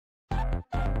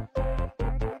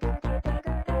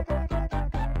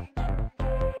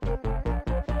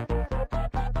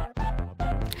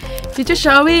Teacher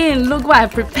Sherwin, look what I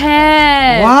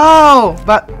prepared. Wow!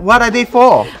 But what are they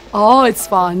for? Oh, it's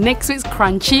for next week's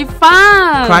Crunchy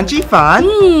Fun. Crunchy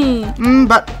Fun?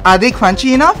 But are they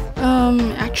crunchy enough?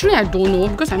 Actually I don't know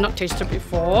because I've not tasted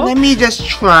before. Let me just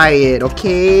try it,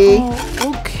 okay?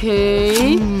 Oh,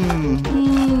 okay.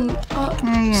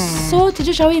 So,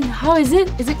 Teacher Sherwin, how is it?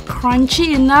 Is it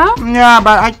crunchy enough? Yeah,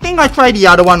 but I think I tried the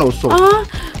other one also.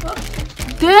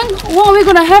 Then what are we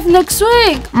gonna have next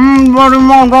week?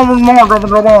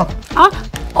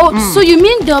 So you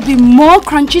mean there'll be more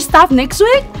crunchy stuff next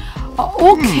week?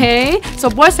 Okay. So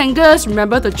boys and girls,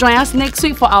 remember to join us next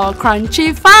week for our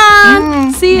Crunchy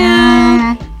Fun. See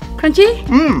you. Crunchy?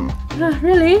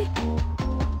 Really?